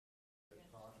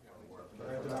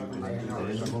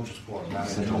Gentlemen,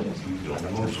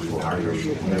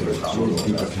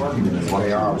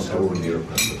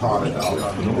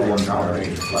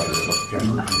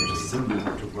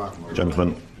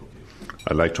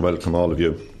 I'd like to welcome all of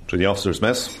you to the Officers'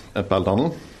 Mess at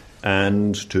Baldonnel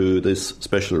and to this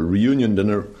special reunion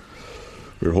dinner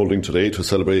we're holding today to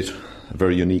celebrate a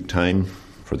very unique time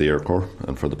for the Air Corps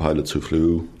and for the pilots who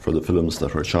flew for the films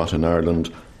that were shot in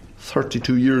Ireland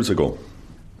 32 years ago.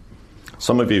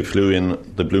 Some of you flew in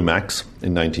the Blue Max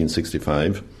in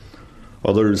 1965,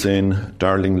 others in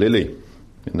Darling Lily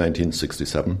in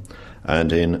 1967,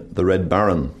 and in the Red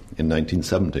Baron in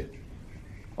 1970.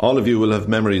 All of you will have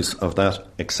memories of that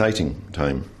exciting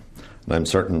time, and I'm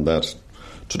certain that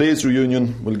today's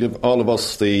reunion will give all of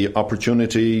us the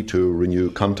opportunity to renew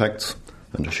contacts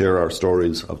and to share our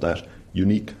stories of that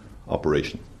unique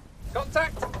operation.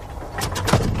 Contact!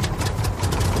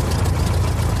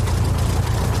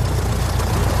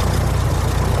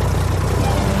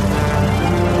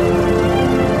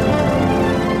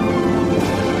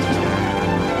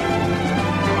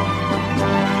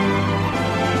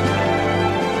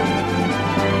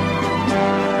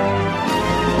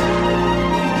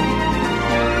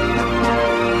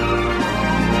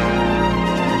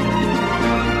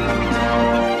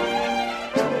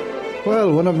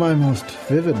 Well, one of my most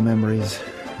vivid memories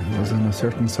was on a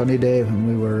certain sunny day when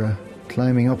we were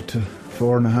climbing up to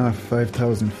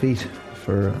 5,000 feet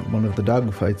for one of the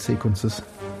dogfight sequences.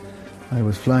 I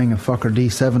was flying a Fokker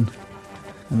D7,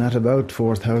 and at about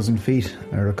 4,000 feet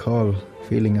I recall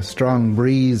feeling a strong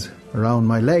breeze around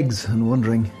my legs and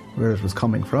wondering where it was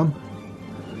coming from.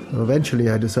 So eventually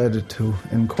I decided to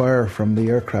inquire from the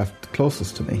aircraft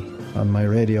closest to me on my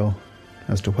radio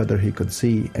as to whether he could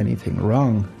see anything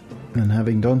wrong. And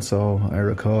having done so, I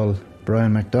recall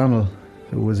Brian McDonnell,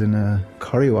 who was in a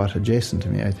Corriewat adjacent to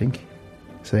me, I think,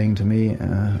 saying to me,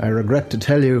 I regret to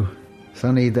tell you,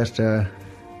 Sonny, that the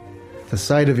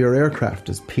side of your aircraft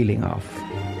is peeling off.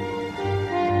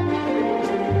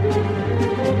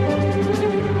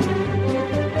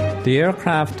 The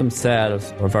aircraft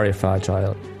themselves were very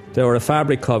fragile. They were a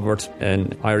fabric covered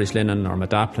in Irish linen or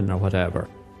Madaplin or whatever.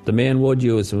 The main wood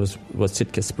used was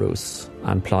Sitka spruce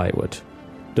and plywood.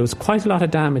 There was quite a lot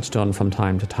of damage done from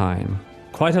time to time.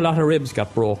 Quite a lot of ribs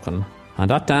got broken, and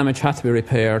that damage had to be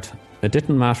repaired. It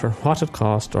didn't matter what it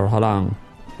cost or how long,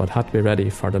 but had to be ready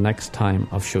for the next time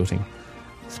of shooting.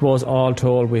 I suppose all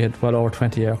told we had well over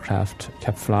 20 aircraft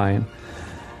kept flying,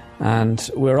 and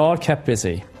we were all kept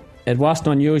busy. It wasn't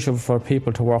unusual for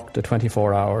people to work the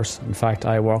 24 hours. In fact,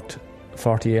 I worked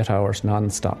 48 hours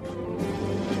non-stop.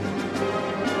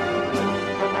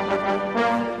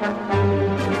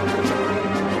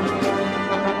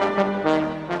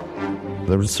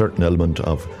 There was a certain element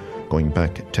of going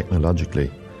back technologically.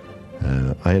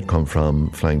 I had come from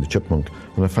flying the Chipmunk,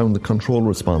 and I found the control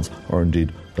response, or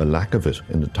indeed the lack of it,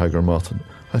 in the Tiger Moth,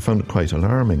 I found it quite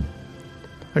alarming.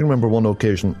 I remember one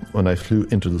occasion when I flew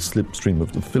into the slipstream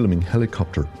of the filming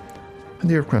helicopter, and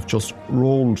the aircraft just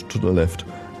rolled to the left,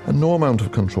 and no amount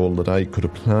of control that I could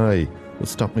apply would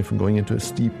stop me from going into a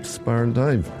steep spiral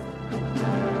dive.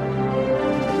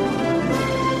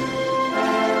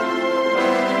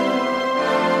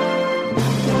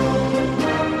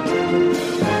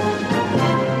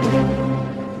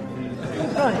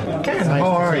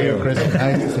 How are you, Chris?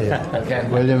 Nice to see you. Okay.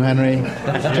 William Henry.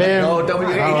 Jim. Oh,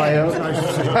 W.E. How are you?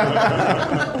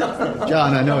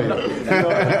 John, I know you.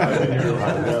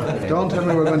 Don't tell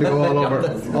me we're going to go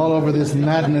all over this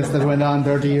madness that went on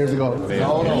 30 years ago. No.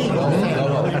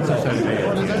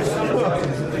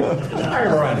 Hi,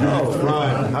 Brian. Oh,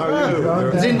 Brian. How are you?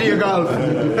 It's India golf.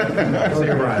 See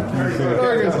you, Brian. How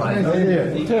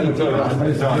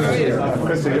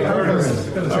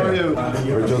are you?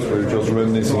 We're just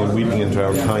reminiscing and weeping into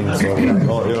our time, so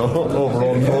over all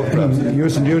photographs.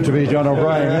 Using you to be John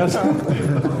O'Brien, yes?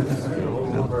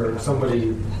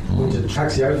 Somebody went to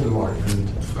taxi out in the morning and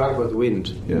forgot about the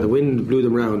wind. Yeah. The wind blew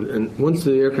them round, and once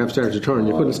the aircraft started to turn,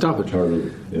 you couldn't stop it.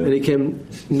 And it came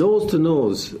nose to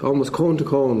nose, almost cone to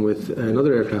cone, with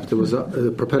another aircraft. That was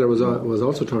the propeller was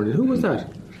also turning. Who was that?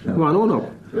 Yeah. Come on, own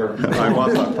up. Yeah. I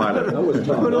was that pilot. No.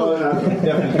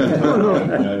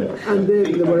 And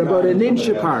they were about an inch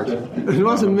apart. It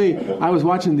wasn't me. I was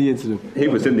watching the incident. He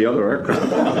was in the other aircraft.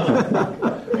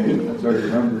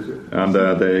 And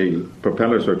the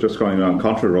propellers were just going on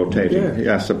contra-rotating. Yeah.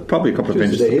 Yes, probably a couple of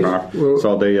inches apart.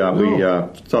 So we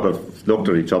sort of looked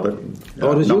at each other.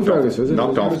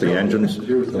 Knocked off the engines,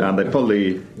 and they pulled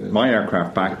my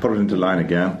aircraft back, put it into line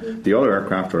again. The other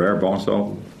aircraft were airborne,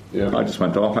 so I just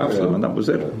went off after them, and that was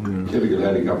it. Typical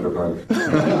helicopter pilot.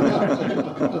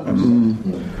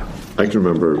 I can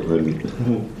remember when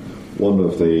one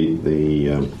of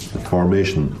the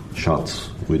formation shots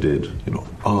we did,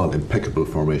 all impeccable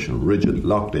formation, rigid,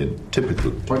 locked in,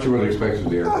 typical. What you would expect of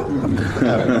the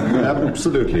airport.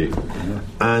 Absolutely.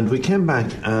 And we came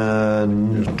back,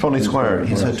 and Tony Squire,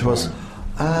 he said to us,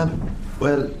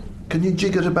 well, can you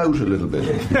jig it about a little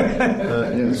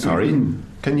bit? Sorry.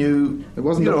 Can you... It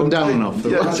wasn't up and down enough.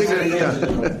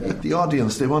 The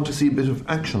audience, they want to see a bit of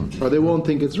action. Or they won't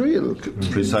think it's real.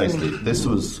 Precisely. This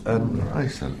was... I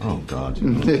said, oh, God.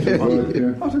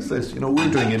 What is this?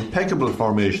 We're doing impeccable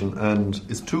formation, and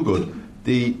it's too good.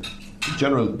 The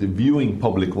viewing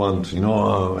public want,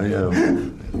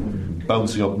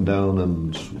 bouncing up and down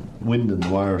and wind in the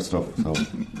wire stuff. So...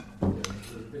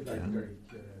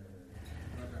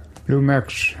 Blue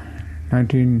Max,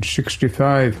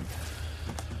 1965.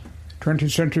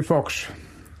 20th Century Fox.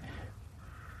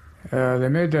 They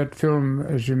made that film,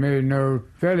 as you may know,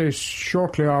 fairly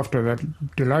shortly after that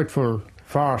delightful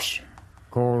farce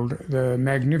called The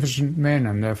Magnificent Men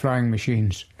and Their Flying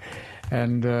Machines.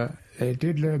 And they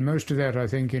did most of that, I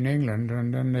think, in England,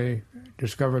 and then they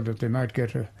discovered that they might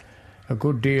get a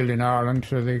good deal in Ireland,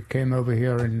 so they came over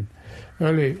here in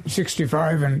early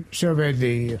 65 and surveyed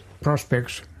the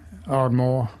prospects,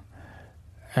 Ardmore.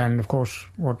 And, of course,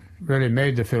 what really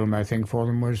made the film, I think, for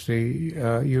them was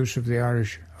the use of the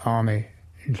Irish Army,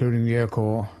 including the Air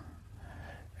Corps.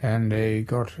 And they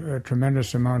got a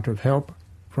tremendous amount of help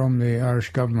from the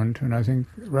Irish government. And I think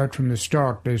right from the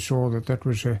start they saw that that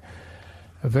was a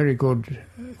very good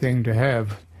thing to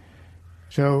have.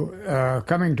 So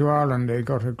coming to Ireland, they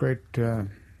got a great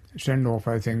send-off,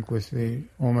 I think, with the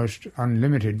almost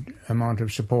unlimited amount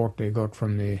of support they got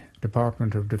from the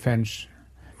Department of Defence,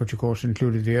 which of course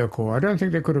included the Air Corps. I don't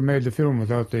think they could have made the film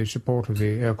without the support of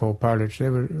the Air Corps pilots. They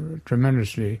were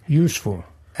tremendously useful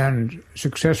and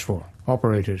successful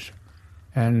operators.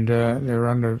 And they were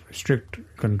under strict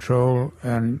control,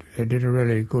 and they did a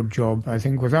really good job. I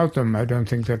think without them, I don't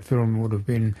think that film would have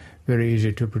been very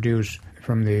easy to produce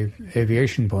from the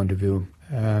aviation point of view.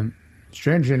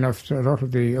 Strangely enough, a lot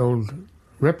of the old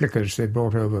replicas they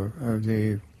brought over of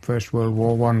the First World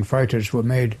War I fighters were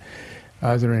made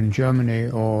either in Germany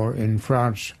or in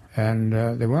France, and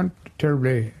they weren't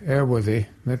terribly airworthy,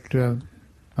 but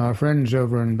our friends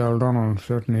over in Baldonnel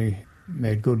certainly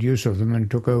made good use of them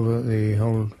and took over the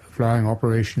whole flying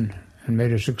operation and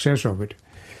made a success of it.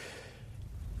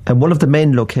 And one of the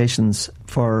main locations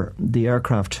for the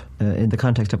aircraft in the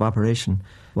context of operation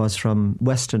was from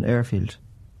Weston Airfield.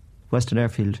 Weston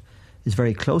Airfield is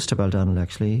very close to Baldonnel,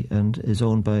 actually, and is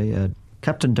owned by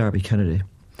Captain Darby Kennedy.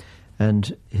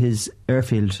 And his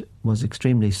airfield was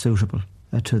extremely suitable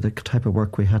to the type of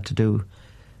work we had to do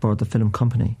for the film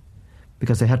company,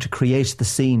 because they had to create the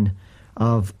scene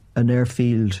of an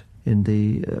airfield in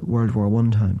the World War I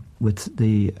time, with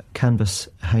the canvas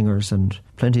hangars and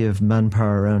plenty of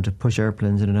manpower around to push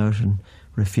airplanes in and out and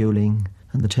refuelling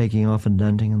and the taking off and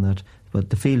landing and that. But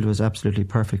the field was absolutely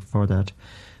perfect for that.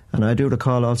 And I do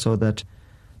recall also that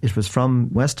it was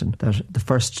from Weston that the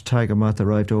first Tiger Moth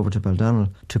arrived over to Baldonnel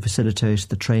to facilitate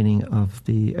the training of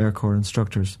the Air Corps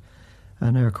instructors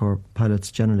and Air Corps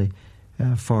pilots generally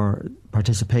for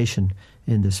participation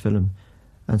in this film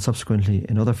and subsequently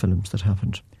in other films that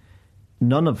happened.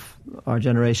 None of our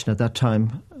generation at that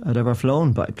time had ever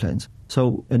flown biplanes.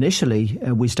 So initially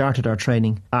we started our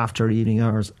training after evening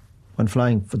hours when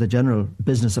flying for the general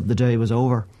business of the day was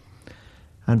over.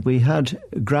 And we had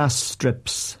grass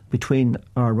strips between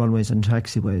our runways and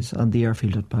taxiways on the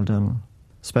airfield at Baldonnel,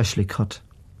 specially cut.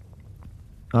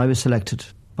 I was selected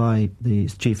by the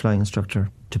chief flying instructor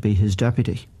to be his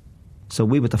deputy. So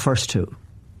we were the first two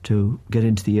to get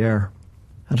into the air.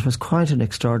 And it was quite an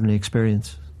extraordinary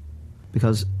experience,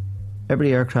 because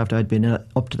every aircraft I'd been in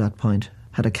up to that point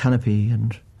had a canopy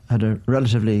and had a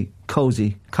relatively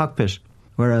cosy cockpit,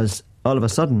 whereas all of a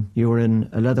sudden you were in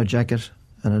a leather jacket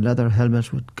and a leather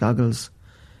helmet with goggles,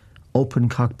 open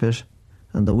cockpit,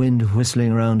 and the wind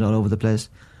whistling around all over the place.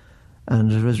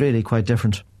 And it was really quite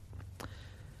different.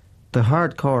 The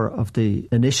hardcore of the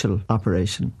initial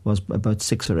operation was about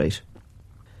 6 or 8.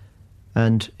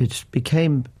 And it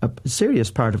became a serious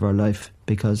part of our life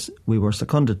because we were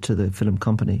seconded to the film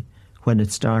company when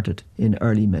it started in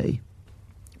early May.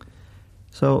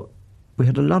 So we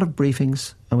had a lot of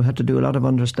briefings and we had to do a lot of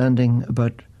understanding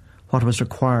about what was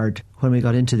required when we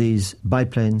got into these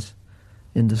biplanes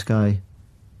in the sky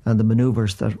and the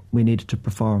manoeuvres that we needed to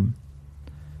perform.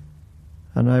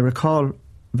 And I recall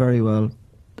very well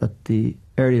that the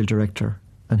aerial director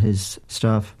and his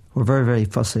staff were very, very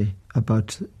fussy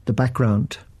about the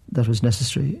background that was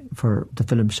necessary for the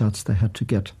film shots they had to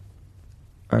get.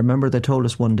 I remember they told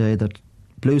us one day that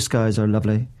blue skies are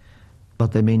lovely,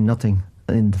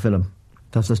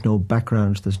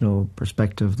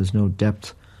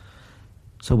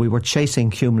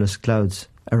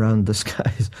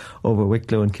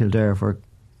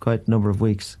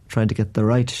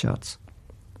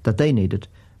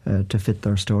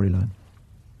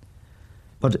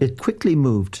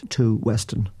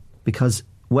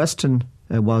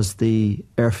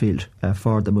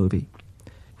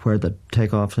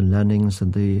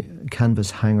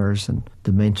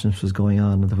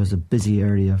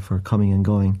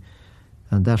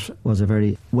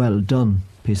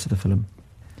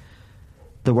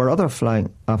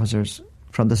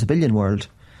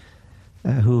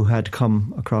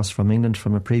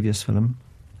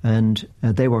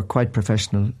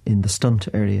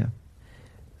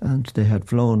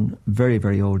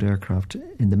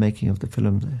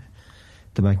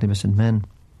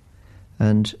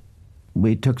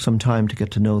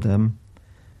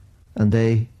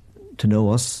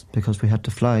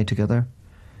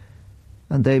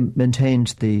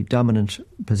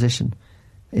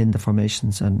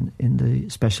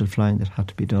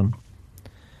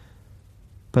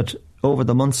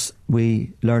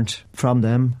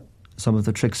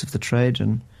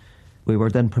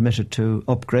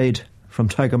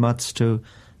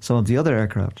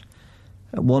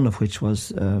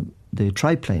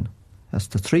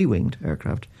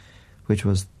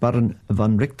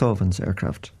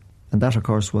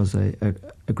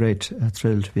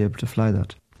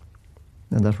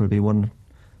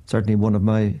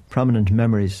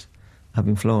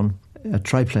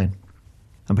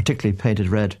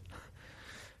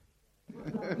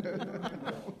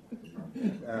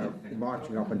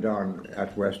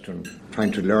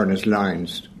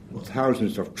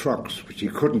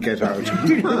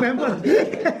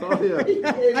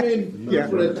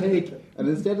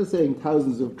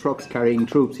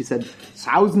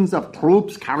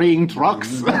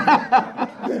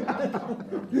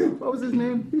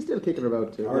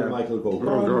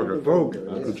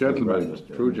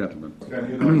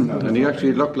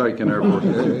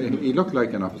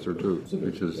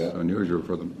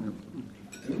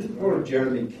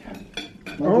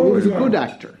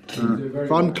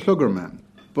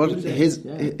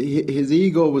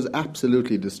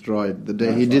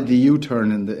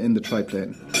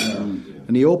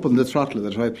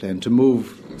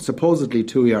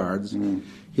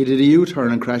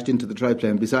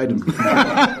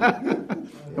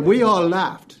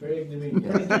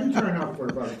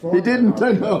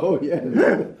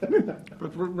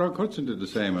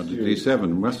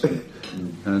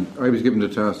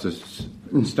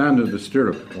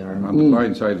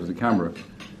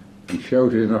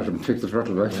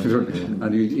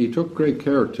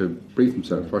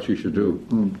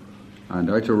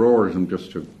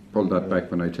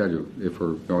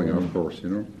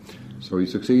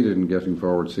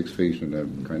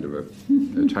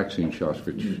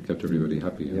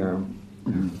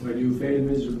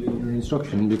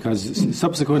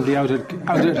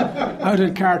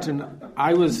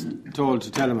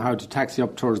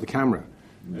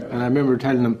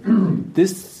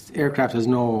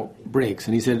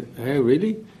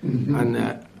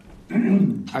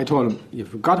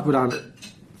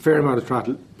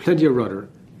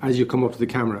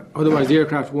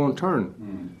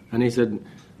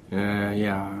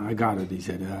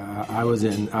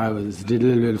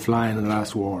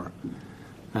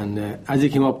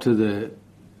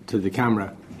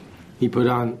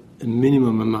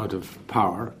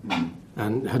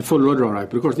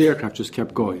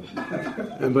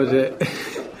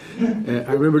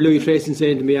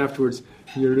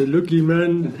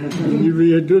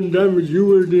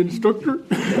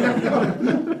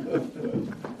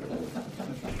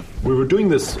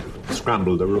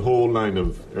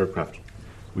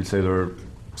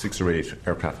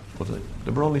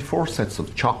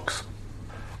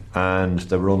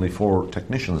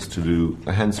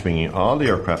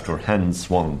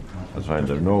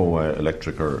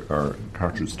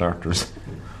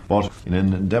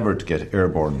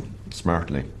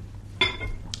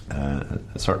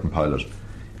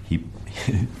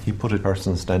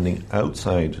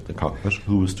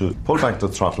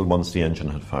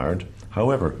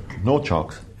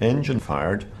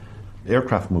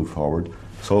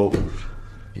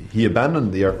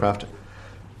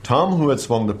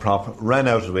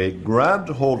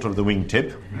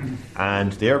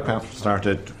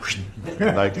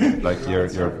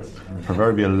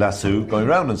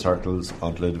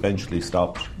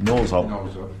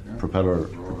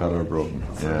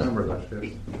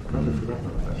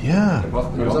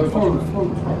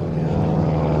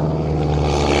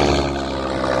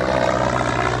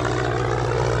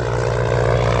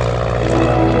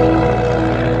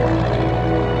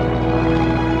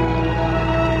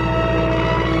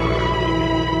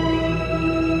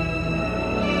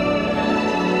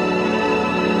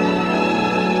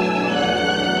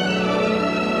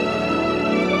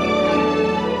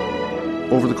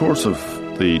 Over the course of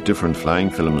the different flying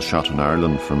films shot in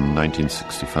Ireland from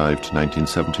 1965 to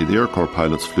 1970, the Air Corps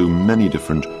pilots flew many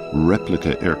different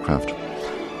replica aircraft.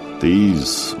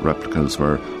 These replicas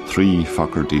were 3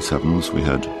 Fokker D7s, we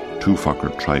had 2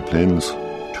 Fokker triplanes,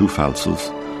 2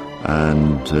 Falsas,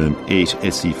 and 8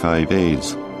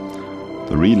 SE-5As.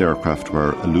 The real aircraft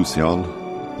were a Luciole,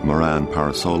 a Moran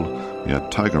Parasol, we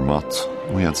had Tiger Moths,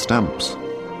 we had Stamps.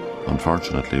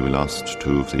 Unfortunately, we lost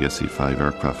 2 of the SE-5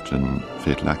 aircraft in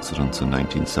fatal accidents in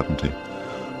 1970.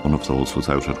 One of those was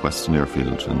out at Weston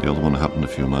Airfield, and the other one happened a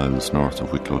few miles north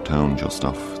of Wicklow town, just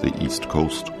off the east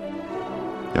coast.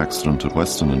 The accident at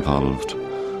Weston involved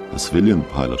a civilian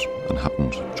pilot and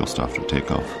happened just after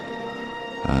takeoff.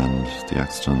 And the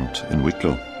accident in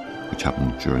Wicklow, which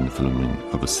happened during the filming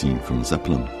of a scene from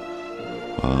Zeppelin,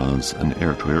 was an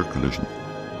air-to-air collision,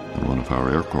 and one of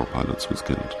our Air Corps pilots was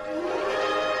killed.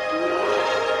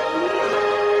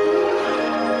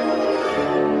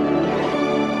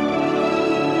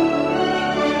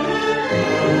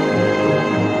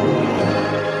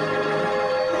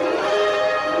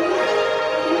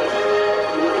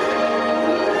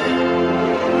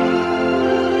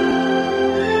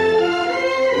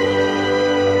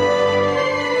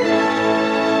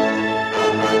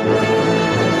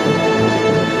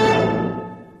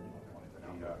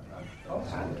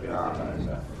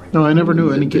 No, I never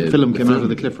knew any film came out of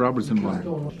the Cliff Robertson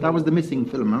one. That was the missing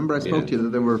film. Remember I spoke to you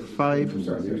that there were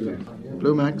 5,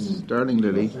 Blue Max, Darling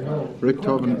Lily, Rick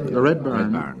Tobin, Red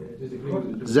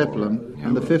Barn, Zeppelin,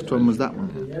 and the 5th one was that one.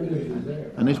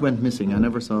 And it went missing. I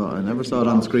never saw it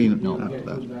on screen after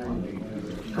that.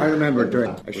 I remember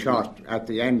doing a shot at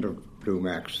the end of Blue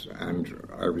Max, and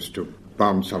I was to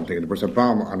bomb something. There was a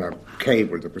bomb on a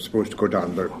cable that was supposed to go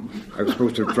down there. I was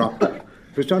supposed to drop it.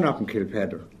 It was done up in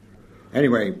Kilpedder.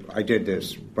 Anyway, I did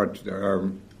this, but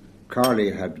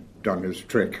Carly had done his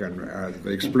trick, and the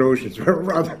explosions were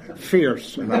rather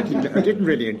fierce, and I didn't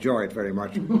really enjoy it very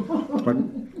much. But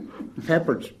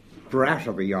Pepper's brat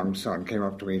of a young son came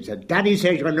up to me and said, "Daddy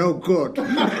says you're no good."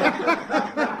 That's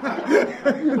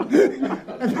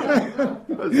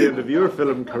the end of your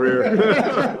film career.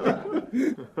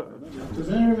 Does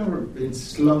anyone remember being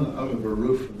slung out of a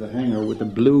roof of the hangar with a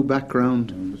blue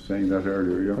background? I was saying that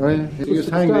earlier, yeah. Oh, yeah. He used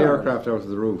to hang the aircraft out of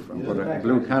the roof and put a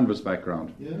blue canvas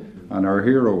background. Yeah. And our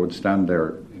hero would stand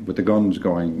there with the guns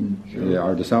going,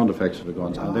 or the sound effects of the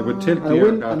guns, and they would tilt the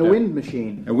aircraft. And a wind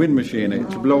machine. A wind machine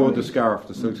to blow the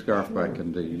silk scarf back,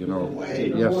 and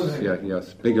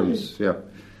yes, Biggles, yeah.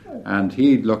 And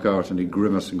he'd look out and he'd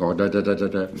grimace and go da da da da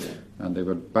da, and they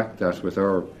would back that with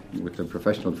the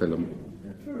professional film.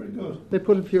 Very good. They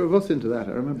put a few of us into that.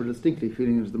 I remember distinctly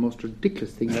feeling it was the most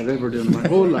ridiculous thing I've ever done in my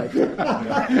whole life.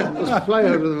 Just fly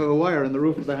out of a wire in the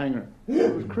roof of the hangar.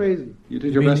 It was crazy. You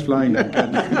did your best flying then,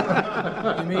 Ken.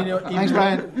 Thanks,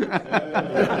 Brian.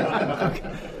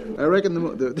 I reckon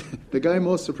the guy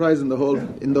most surprised in the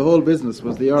whole business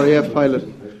was the RAF pilot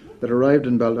that arrived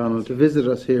in Baldonnel to visit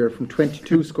us here from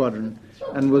 22 Squadron,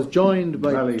 and was joined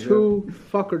by 2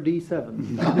 Fokker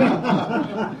D7s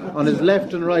on his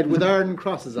left and right with iron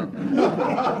crosses on them.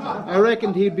 I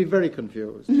reckoned he'd be very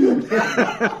confused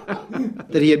that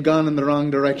he had gone in the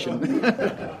wrong direction.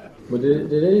 But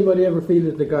did anybody ever feel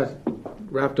that they got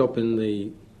wrapped up in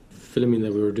the filming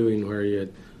that we were doing, where you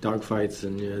had dogfights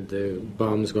and you had the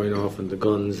bombs going off and the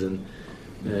guns? And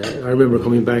I remember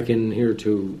coming back in here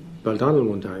to Baldonnel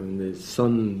one time, and the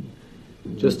sun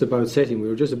just about setting. We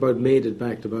were just about made it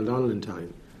back to Baldonnel in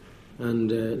time,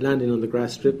 and landing on the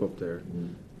grass strip up there.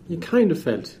 You kind of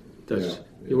felt that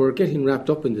you were getting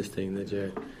wrapped up in this thing, that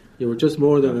you were just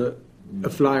more than a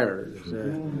flyer.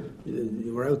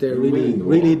 You were out there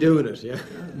really doing it. Yeah.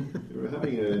 You were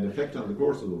having an effect on the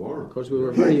course of the war. Of course, we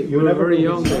were very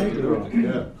young.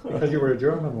 Yeah. Because you were a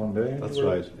German one day. That's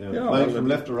right. Yeah. Flying from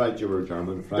left to right, you were a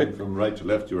German. Flying from right to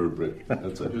left, you were a Brit.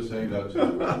 That's it. Just saying that.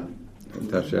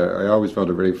 I always found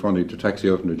it very funny to taxi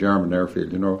out in the German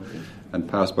airfield, and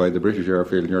pass by the British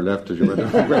airfield on your left as you went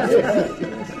down the west.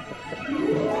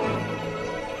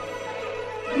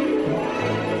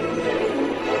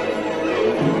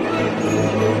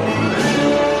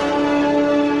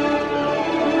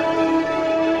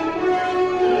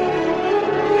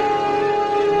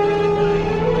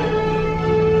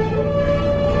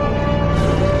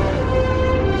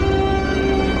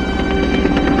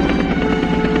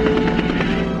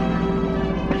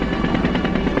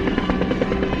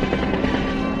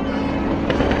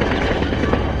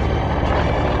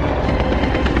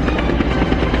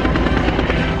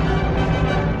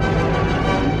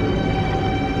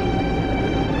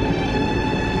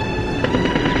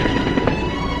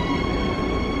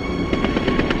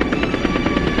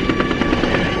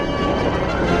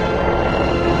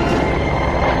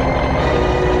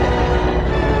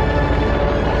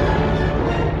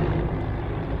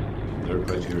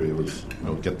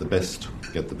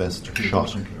 to get the best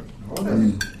shot.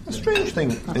 A strange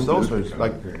thing in those days,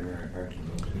 like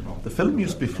the film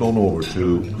used to be flown over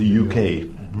to the UK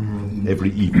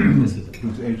every evening,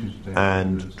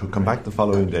 and to come back the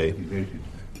following day.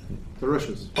 The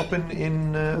Rushes. Up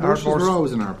in Rushes were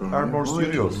always in Ardmore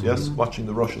Studios, yes, watching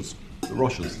the Rushes. The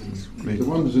Rushes. The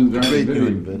ones in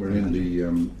Darling were in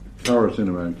the Tower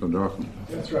Cinema in Clondalkin.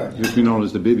 That's right. It used to be known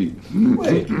as the Bibby.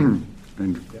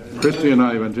 And Christy and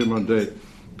I went in one day.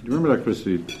 Do you remember that,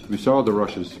 Christy? We saw the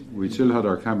Rushes. We still had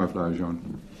our camouflage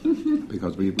on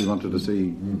because we wanted to see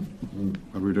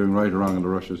what we were doing right or wrong in the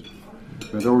Rushes.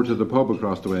 Went over to the pub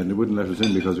across the way and they wouldn't let us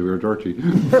in because we were dirty.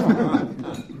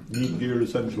 Neat gear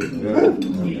essential.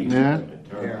 Yeah.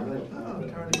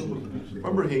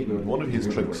 Remember Hayden, one of his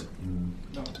tricks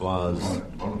was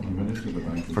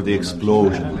for the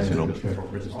explosions, you know,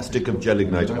 a stick of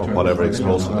gelignite or whatever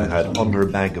explosive they had under a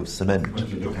bag of cement.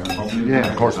 Yeah.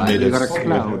 Of course, made got a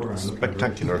cloud.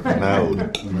 Spectacular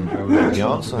cloud. And he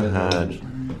also had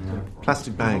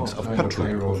plastic bags of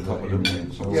petrol.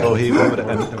 So he would,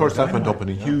 and of course that went up in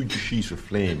a huge sheet of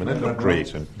flame, and it looked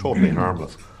great and totally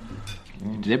harmless.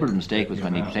 The deliberate mistake was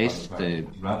when he placed the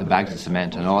bags of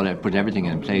cement and all, put everything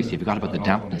in place, he forgot about the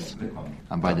dampness.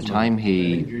 And by the time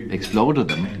he exploded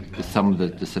them, some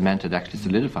of the cement had actually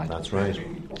solidified. That's right.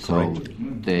 So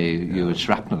they used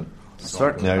shrapnel.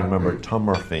 Certainly, I remember Tom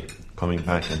Murphy coming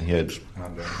back and he had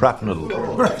shrapnel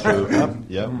through,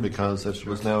 because it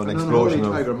was now an explosion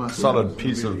of a solid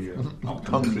piece of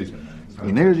concrete.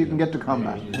 As near as you can get to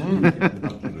combat.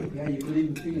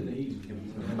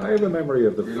 I have a memory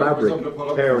of the fabric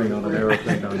tearing on an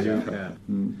aeroplane on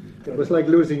UCAN. It was like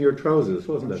losing your trousers,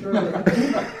 wasn't it?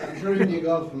 I'm sure India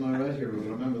Golf and my right here will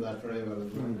remember that very well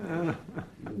as well.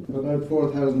 About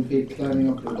 4,000 feet climbing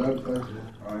up to the dogfight,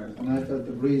 and I felt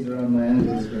the breeze around my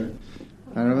ankles.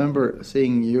 I remember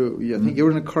seeing you, I think you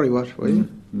were in a curry watch, were you?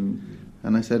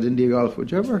 And I said, India Golf,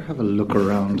 would you ever have a look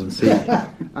around and see,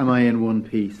 am I in one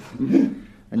piece?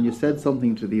 And you said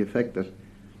something to the effect that,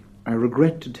 I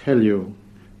regret to tell you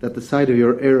that the side of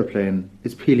your aeroplane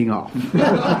is peeling off.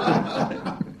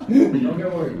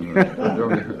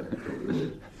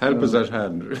 Help us at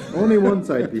hand. Only one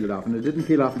side peeled off, and it didn't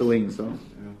peel off the wing, so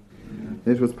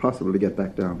it was possible to get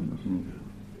back down.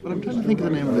 But I'm trying to think of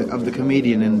the name of the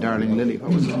comedian in Darling Lily.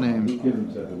 What was his name?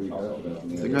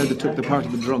 The guy that took the part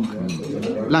of the drunk.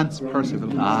 Lance Percival.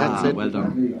 That's it. Well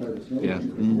done. Yeah.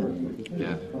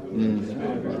 Yeah.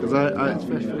 Because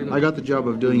I got the job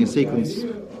of doing a sequence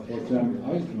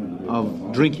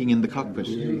of drinking in the cockpit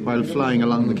while flying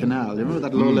along the canal. You remember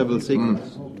that low-level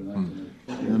sequence?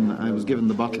 And I was given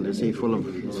the bottle, you see, it's full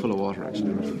of water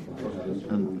actually.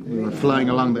 And we were flying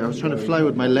along there. I was trying to fly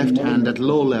with my left hand at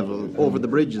low level over the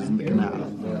bridges in the canal.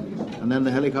 And then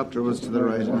the helicopter was to the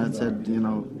right, and I said, you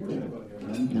know,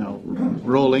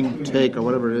 rolling, take, or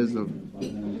whatever it is.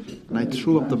 And I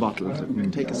threw up the bottle to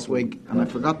take a swig, and I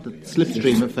forgot the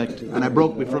slipstream effect, and I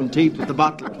broke my front teeth with the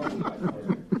bottle.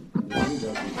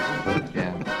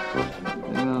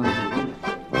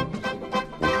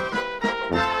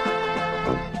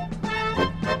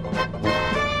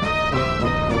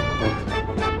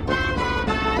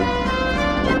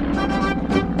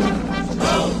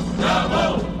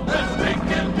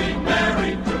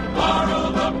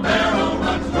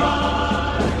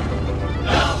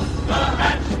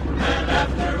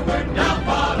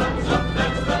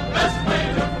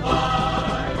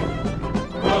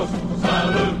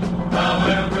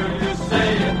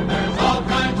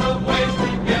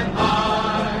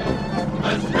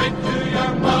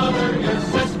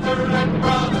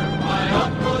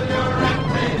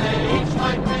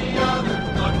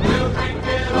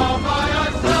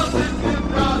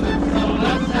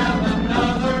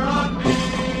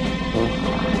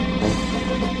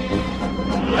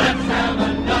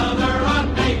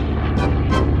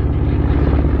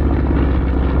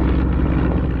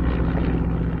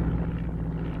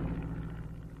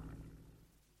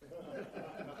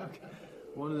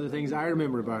 One of the things I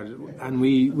remember about it, and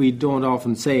we don't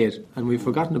often say it, and we've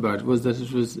forgotten about it, was that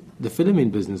it was the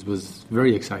filming business was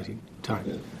very exciting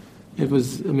time. It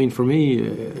was, I mean, for me,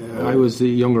 I was a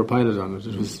younger pilot on it.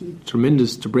 It was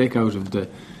tremendous to break out of the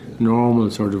normal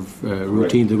sort of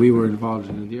routine that we were involved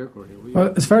in the Air Corps.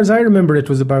 Well, as far as I remember, it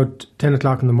was about 10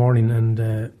 o'clock in the morning,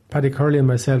 and Paddy Curley and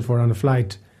myself were on a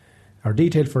flight, or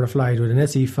detailed for a flight with an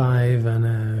SE-5 and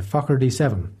a Fokker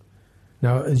D-7.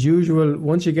 Now, as usual,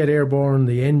 once you get airborne,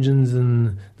 the engines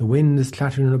and the wind is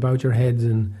clattering about your heads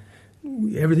and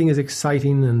everything is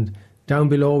exciting. And down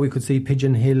below we could see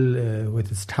Pigeon Hill with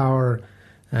its tower.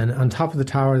 And on top of the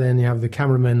tower then you have the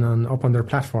cameramen up on their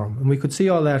platform. And we could see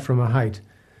all that from a height.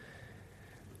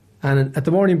 And at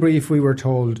the morning brief, we were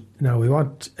told, now we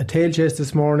want a tail chase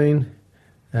this morning,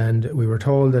 and we were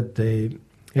told that the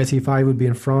SE5 would be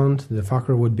in front, the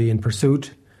Fokker would be in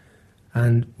pursuit,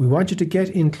 and we want you to get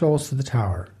in close to the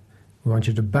tower. We want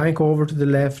you to bank over to the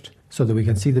left so that we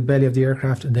can see the belly of the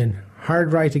aircraft, and then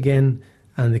hard right again,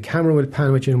 and the camera will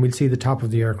pan with you and we'll see the top of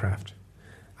the aircraft.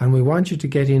 And we want you to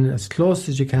get in as close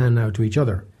as you can now to each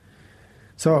other.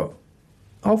 So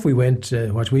off we went,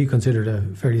 what we considered a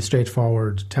fairly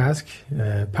straightforward task.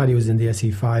 Paddy was in the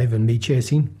SE5 and me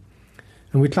chasing.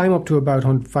 And we climb up to about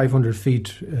 500 feet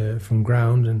from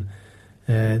ground, and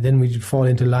then we'd fall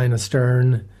into line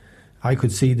astern. I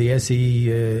could see the SE,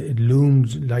 it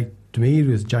loomed like, to me, it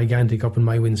was gigantic up on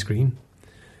my windscreen.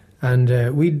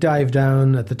 And we'd dive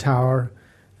down at the tower.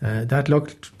 That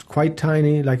looked quite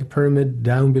tiny, like a pyramid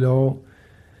down below.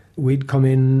 We'd come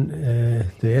in,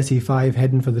 the SE5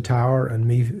 heading for the tower, and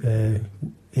me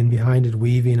in behind it,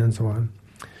 weaving and so on.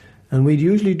 And we'd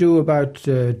usually do about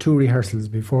 2 rehearsals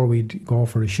before we'd go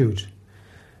for a shoot.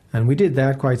 And we did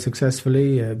that quite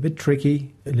successfully, a bit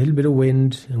tricky, a little bit of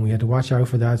wind, and we had to watch out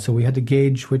for that. So we had to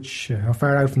gauge how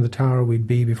far out from the tower we'd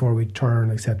be before we'd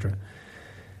turn, etc.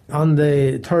 On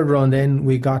the third run then,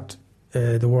 we got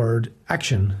the word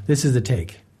action. This is the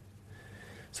take.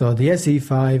 So the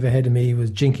SE5 ahead of me was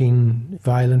jinking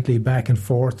violently back and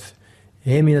forth,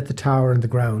 aiming at the tower and the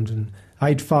ground. And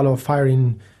I'd follow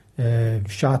firing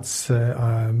shots,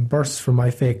 bursts from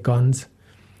my fake guns.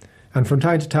 And from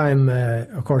time to time,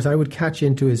 of course, I would catch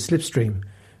into his slipstream,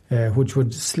 which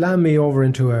would slam me over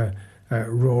into a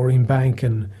roaring bank.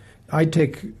 And I'd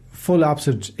take full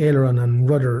opposite aileron and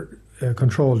rudder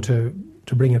control to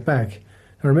bring it back.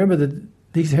 And remember that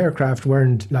these aircraft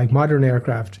weren't like modern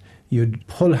aircraft. You'd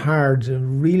pull hard,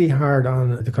 really hard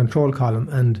on the control column,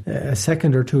 and a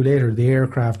second or two later, the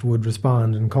aircraft would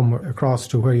respond and come across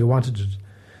to where you wanted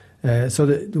it. So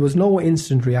there was no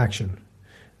instant reaction.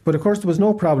 But of course, there was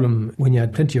no problem when you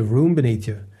had plenty of room beneath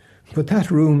you. But that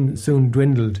room soon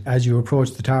dwindled as you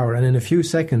approached the tower, and in a few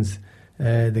seconds,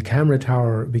 the camera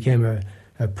tower became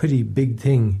a pretty big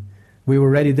thing. We were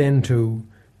ready then to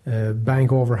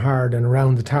bank over hard and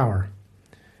around the tower.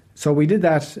 So we did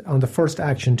that on the first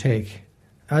action take.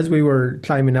 As we were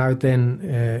climbing out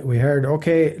then, we heard,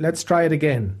 okay, let's try it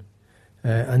again.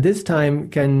 And this time,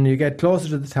 can you get closer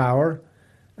to the tower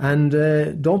and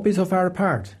don't be so far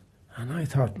apart? And I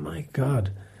thought, my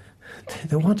God,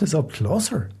 they want us up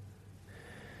closer.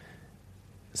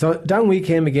 So down we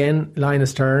came again, line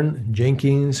astern,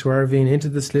 jinking, swerving into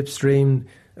the slipstream.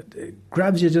 It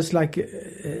grabs you just like,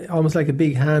 almost like a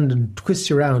big hand and twists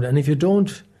you around. And if you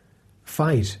don't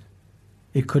fight,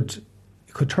 it could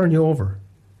turn you over.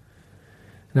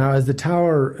 Now, as the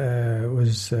tower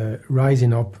was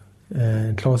rising up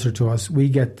closer to us, we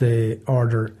get the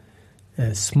order,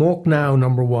 smoke now,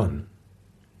 number 1.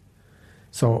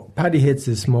 So Paddy hits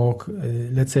his smoke,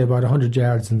 let's say about 100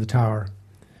 yards in the tower.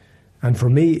 And for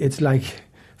me, it's like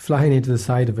flying into the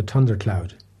side of a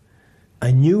thundercloud.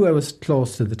 I knew I was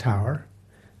close to the tower,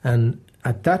 and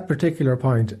at that particular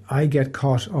point, I get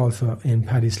caught also in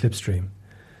Paddy's slipstream.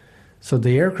 So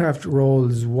the aircraft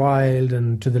rolls wild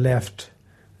and to the left,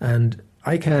 and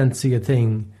I can't see a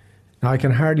thing. Now, I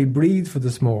can hardly breathe for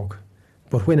the smoke,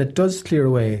 but when it does clear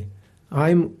away,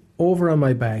 I'm over on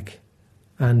my back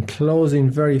and closing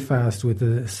very fast with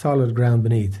the solid ground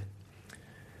beneath.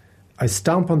 I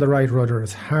stomp on the right rudder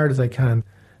as hard as I can,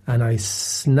 and I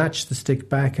snatch the stick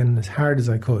back and as hard as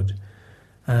I could.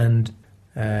 And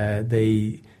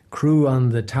the crew on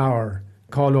the tower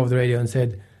called over the radio and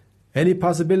said, "Any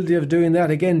possibility of doing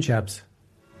that again, chaps?"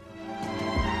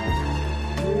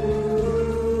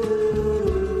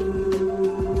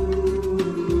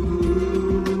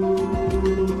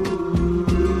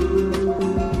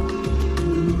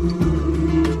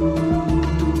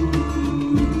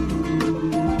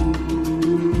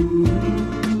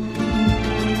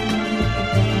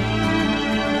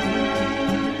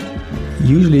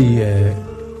 Usually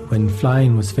when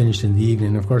flying was finished in the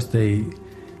evening, of course the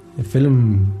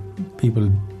film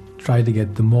people tried to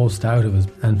get the most out of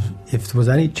it, and if there was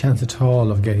any chance at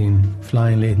all of getting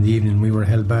flying late in the evening, we were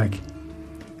held back.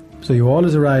 So you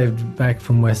always arrived back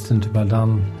from Weston to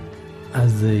Baldonnel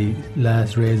as the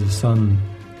last rays of sun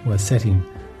was setting.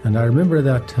 And I remember at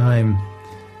that time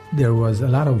there was a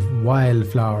lot of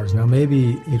wildflowers. Now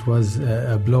maybe it was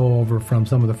a blowover from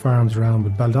some of the farms around,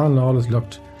 but Baldonnel always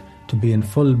looked to be in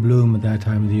full bloom at that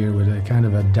time of the year with a kind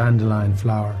of a dandelion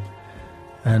flower.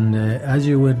 And as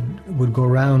you would go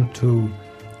round to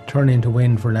turn into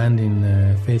wind for landing,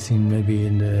 facing maybe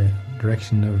in the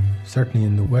direction of, certainly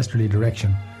in the westerly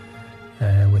direction,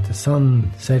 with the sun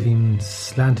setting,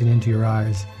 slanting into your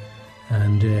eyes,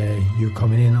 and you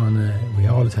coming in we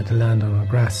always had to land on a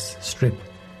grass strip.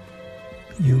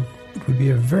 It would be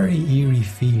a very eerie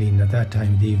feeling at that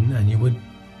time of the evening, and you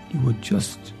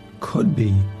could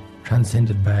be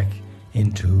transcended back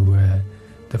into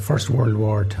the First World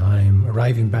War time,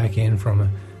 arriving back in from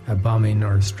a bombing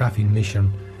or a strafing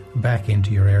mission back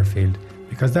into your airfield,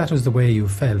 because that was the way you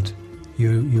felt.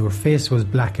 Your face was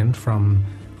blackened from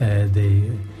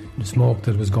the smoke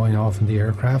that was going off in the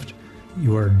aircraft.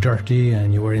 You were dirty,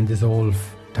 and you were in this old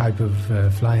type of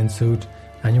flying suit,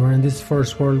 and you were in this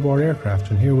First World War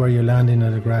aircraft, and here were you landing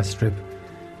at a grass strip,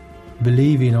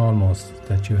 believing almost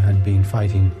that you had been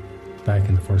fighting back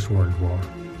in the First World War.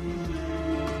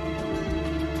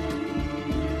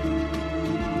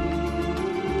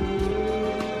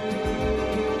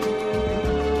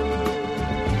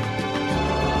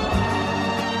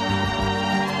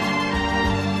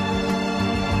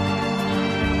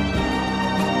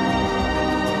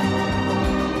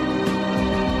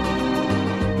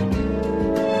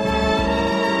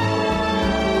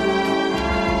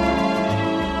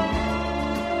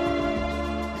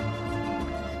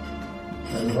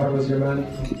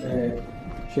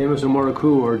 Seamus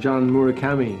Omoroku or John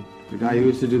Murakami, the guy who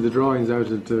used to do the drawings out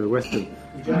at Weston.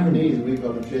 Japanese, we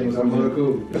call him Seamus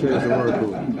Omoroku. Seamus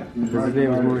Omoroku. His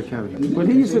name was Murakami. But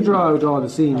he used to draw out all the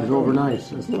scenes overnight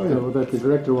that the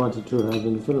director wanted to have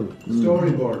in the film.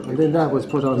 Storyboard. And then that was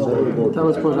put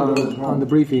on the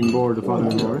briefing board the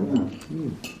following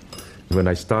morning. When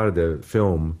I started the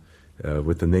film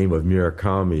with the name of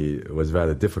Murakami, it was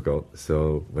rather difficult.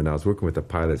 So when I was working with the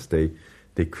pilots, they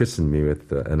christened me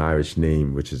with an Irish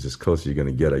name, which is as close as you're going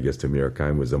to get, I guess, to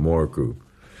Murakami, was Omoroku.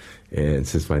 And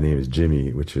since my name is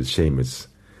Jimmy, which was Seamus,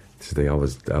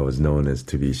 so I was known as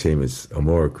to be Seamus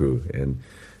Omoroku.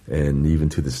 And even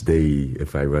to this day,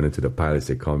 if I run into the pilots,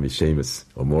 they call me Seamus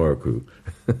Omoroku.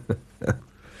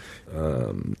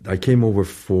 I came over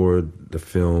for the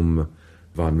film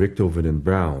Von Richthofen and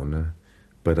Brown,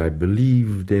 but I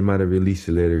believe they might have released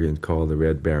it later and called The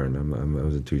Red Baron. I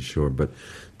wasn't too sure, but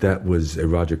that was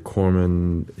Roger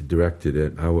Corman directed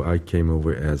it. I came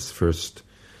over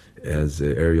as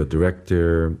aerial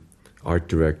director, art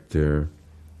director,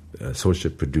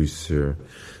 associate producer.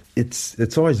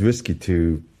 It's always risky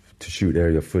to shoot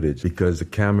aerial footage because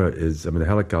the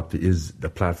helicopter is the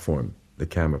platform, the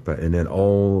camera, and then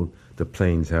all the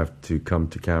planes have to come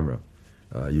to camera.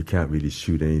 You can't really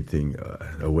shoot anything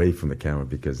away from the camera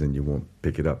because then you won't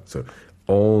pick it up. So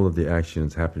all of the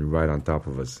actions happen right on top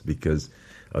of us because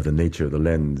of the nature of the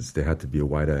lens. There had to be a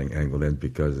wide angle lens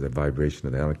because of the vibration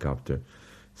of the helicopter.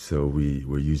 So we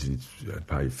were using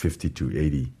probably 50 to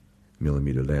 80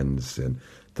 millimeter lens, and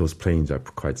those planes are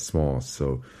quite small.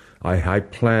 So I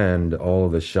planned all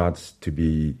of the shots to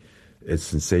be as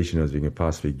sensational as we can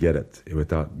possibly get it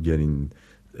without getting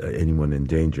anyone in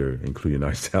danger, including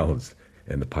ourselves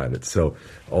and the pilots. So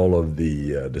all of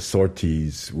the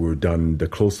sorties were done, the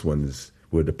close ones,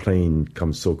 where the plane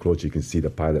comes so close you can see the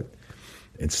pilot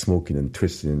and smoking and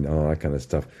twisting and all that kind of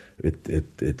stuff.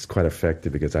 It's quite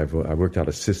effective because I worked out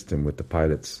a system with the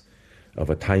pilots of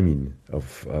a timing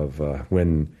of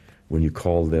when you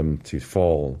call them to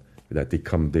fall, that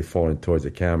they fall in towards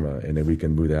the camera, and then we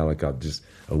can move the helicopter just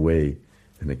away,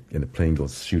 and the plane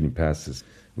goes shooting past us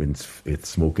when it's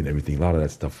smoking and everything. A lot of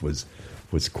that stuff was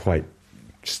quite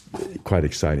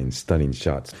exciting, stunning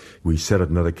shots. We set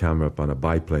another camera up on a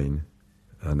biplane,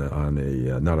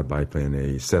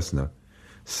 a Cessna.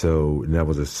 So that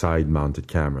was a side-mounted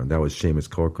camera. That was Seamus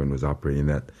Corcoran was operating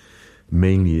that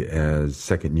mainly as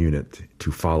second unit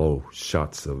to follow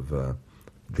shots of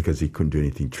because he couldn't do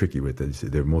anything tricky with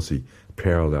it. They're mostly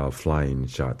parallel flying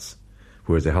shots,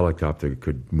 whereas a helicopter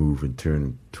could move and turn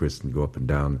and twist and go up and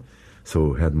down.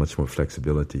 So it had much more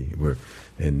flexibility.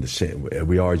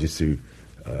 We always used to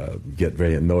get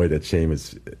very annoyed at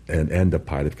Seamus and the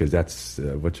pilot because that's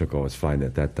what you call was flying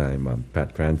at that time.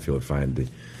 Pat Cranfield flying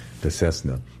the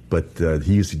Cessna, but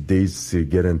he used to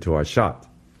get into our shot,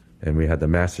 and we had the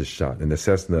master shot, and the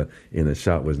Cessna in the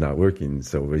shot was not working,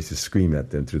 so we used to scream at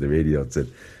them through the radio and said,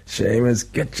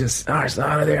 "Seamus, get your arse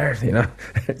out of there!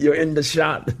 You're in the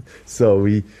shot." So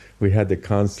we had to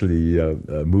constantly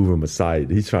move him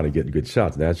aside. He's trying to get good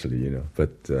shots naturally,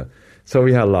 but. So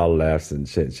we had a lot of laughs, and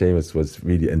Seamus was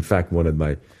really, in fact, one of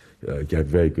my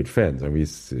very good friends.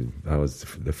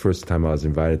 The first time I was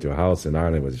invited to a house in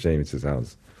Ireland was Seamus's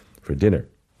house for dinner.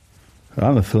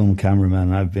 I'm a film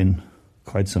cameraman. I've been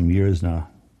quite some years now.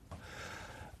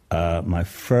 My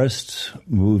first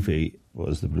movie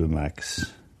was The Blue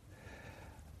Max.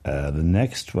 The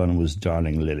next one was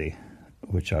Darling Lily,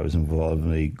 which I was involved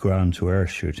in the ground-to-air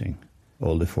shooting,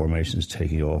 all the formations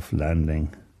taking off,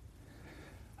 landing.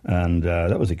 And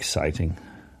that was exciting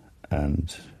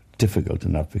and difficult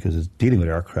enough because dealing with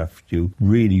aircraft, you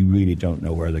really, really don't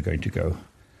know where they're going to go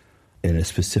in a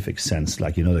specific sense.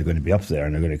 Like, you know, they're going to be up there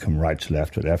and they're going to come right to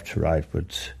left or left to right,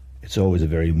 but it's always a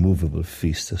very movable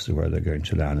feast as to where they're going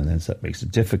to land, and hence that makes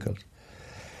it difficult.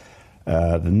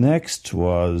 The next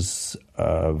was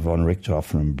von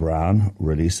Richthofen and Brown,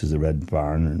 released as The Red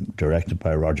Baron and directed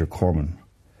by Roger Corman,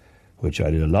 which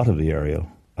I did a lot of the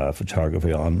aerial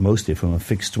photography on, mostly from a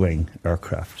fixed-wing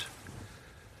aircraft.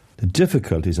 The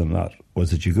difficulties on that was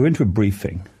that you go into a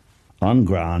briefing on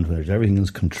ground where everything is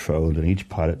controlled and each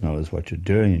pilot knows what you're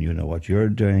doing and you know what you're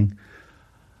doing,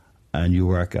 and you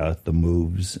work out the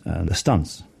moves and the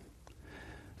stunts.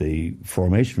 The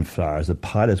formation flyers, the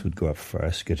pilots would go up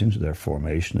first, get into their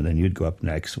formation, and then you'd go up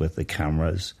next with the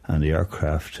cameras and the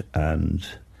aircraft and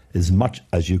as much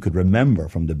as you could remember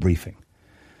from the briefing.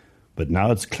 But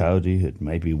now it's cloudy, it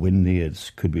may be windy,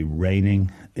 it could be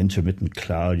raining, intermittent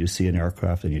cloud. You see an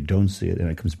aircraft and you don't see it, and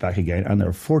it comes back again. And there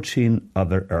are 14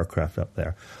 other aircraft up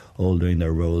there, all doing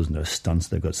their roles and their stunts.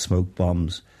 They've got smoke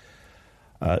bombs.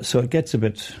 So it gets a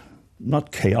bit,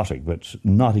 not chaotic, but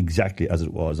not exactly as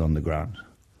it was on the ground.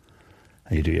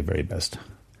 And you do your very best.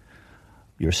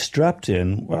 You're strapped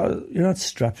in. Well, you're not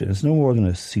strapped in. It's no more than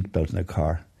a seatbelt in a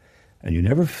car. And you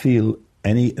never feel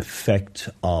any effect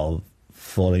of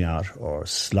falling out or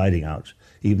sliding out,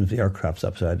 even if the aircraft's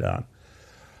upside down.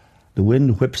 The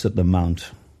wind whips at the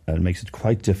mount and it makes it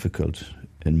quite difficult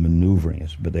in manoeuvring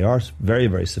it. But they are very,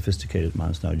 very sophisticated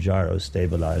mounts now, gyro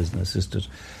stabilized and assisted,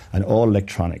 and all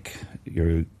electronic.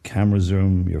 Your camera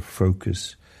zoom, your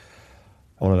focus,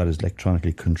 all of that is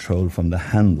electronically controlled from the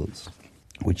handles,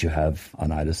 which you have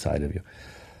on either side of you.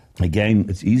 Again,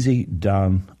 it's easy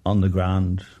down on the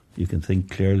ground. You can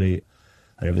think clearly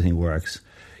and everything works.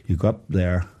 You go up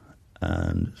there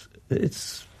and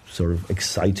it's sort of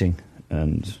exciting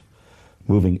and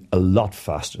moving a lot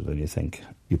faster than you think.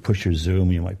 You push your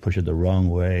zoom, you might push it the wrong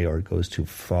way or it goes too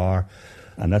far,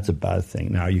 and that's a bad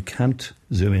thing. Now, you can't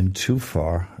zoom in too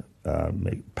far,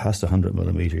 past 100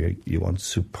 millimeter. You want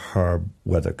superb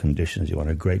weather conditions, you want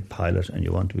a great pilot, and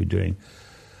you want to be doing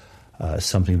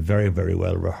something very, very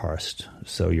well rehearsed.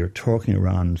 So you're talking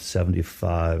around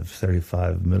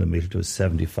 35 millimeter to a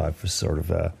 75 for sort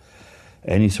of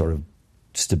any sort of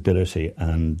stability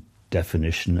and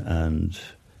definition and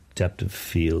depth of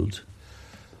field.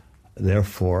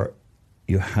 Therefore,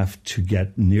 you have to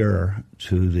get nearer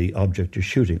to the object you're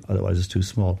shooting, otherwise it's too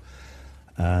small.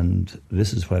 And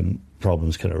this is when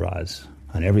problems can arise.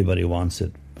 And everybody wants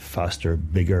it faster,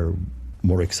 bigger,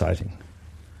 more exciting.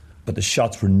 But the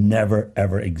shots were never,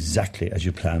 ever exactly as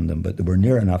you planned them, but they were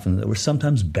near enough and they were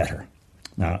sometimes better.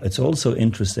 Now, it's also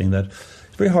interesting that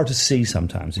it's very hard to see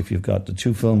sometimes if you've got the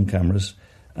two film cameras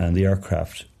and the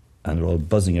aircraft and they're all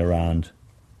buzzing around.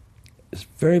 It's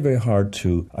very, very hard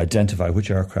to identify which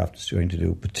aircraft is going to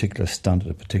do a particular stunt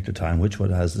at a particular time, which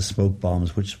one has the smoke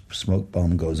bombs, which smoke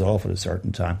bomb goes off at a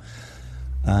certain time.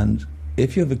 And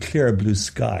if you have a clear blue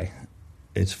sky,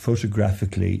 it's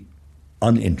photographically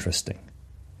uninteresting.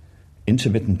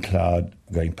 Intermittent cloud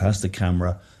going past the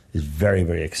camera is very,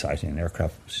 very exciting. An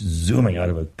aircraft zooming out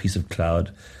of a piece of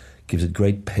cloud gives it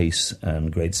great pace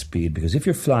and great speed, because if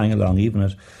you're flying along even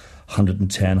at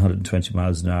 110, 120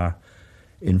 miles an hour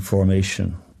in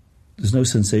formation, there's no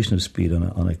sensation of speed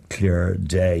on a clear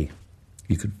day.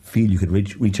 You could feel you could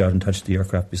reach out and touch the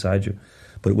aircraft beside you.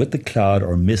 But with the cloud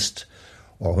or mist,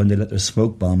 or when they let their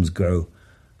smoke bombs go,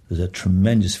 there's a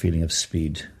tremendous feeling of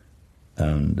speed.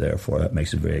 And therefore that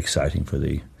makes it very exciting for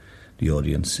the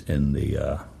audience in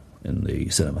the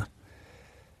cinema.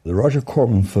 The Roger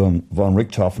Corman film von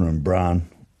Richthofen and Brown,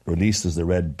 released as The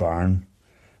Red Baron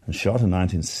and shot in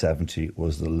 1970,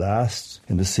 was the last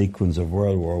in the sequence of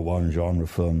World War I genre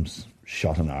films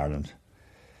shot in Ireland.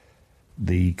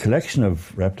 The collection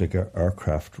of replica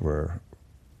aircraft were,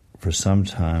 for some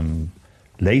time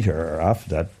later or after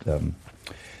that,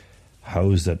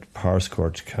 housed at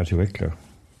Powerscourt, County Wicklow.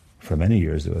 For many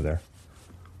years they were there.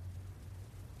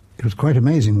 It was quite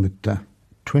amazing that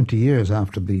 20 years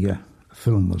after the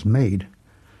film was made,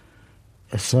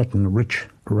 a certain rich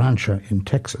rancher in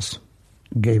Texas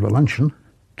gave a luncheon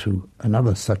to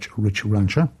another such rich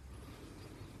rancher,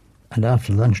 and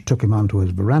after lunch took him onto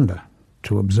his veranda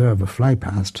to observe a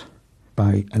flypast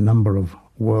by a number of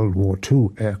World War II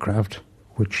aircraft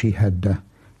which he had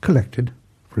collected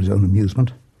for his own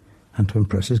amusement and to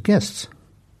impress his guests.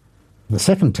 The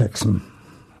second Texan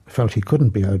felt he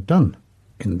couldn't be outdone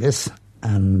in this,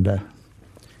 and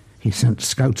he sent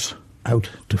scouts out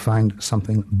to find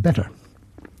something better.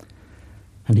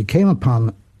 And he came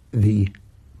upon the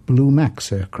Blue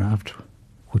Max aircraft,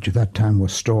 which at that time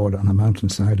was stored on a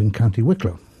mountainside in County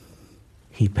Wicklow.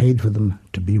 He paid for them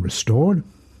to be restored,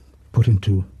 put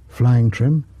into flying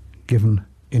trim, given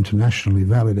internationally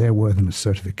valid airworthiness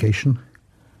certification,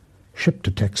 shipped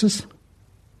to Texas,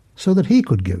 so that he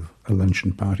could give a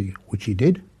luncheon party, which he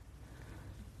did,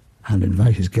 and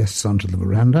invite his guests onto the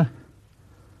veranda,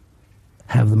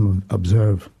 have them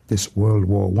observe this World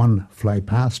War I fly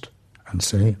past, and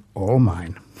say, all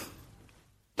mine.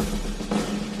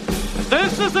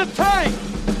 This is a take!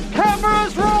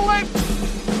 Cameras rolling!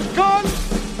 Guns,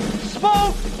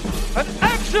 smoke, and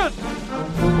action!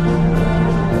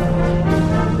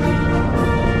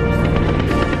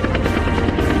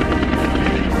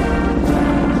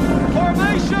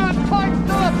 Formation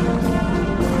tightened up!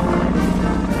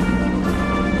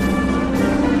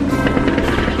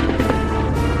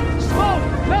 Smoke,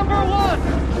 number 1!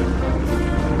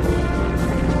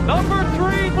 Number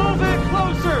 3, move in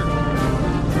closer!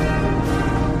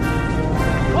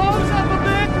 Close up a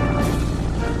bit!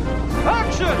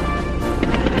 Action!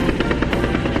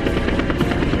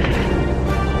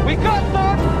 We got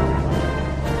that!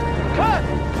 Cut!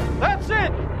 That's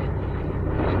it!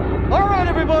 All right,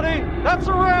 everybody, that's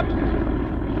a wrap!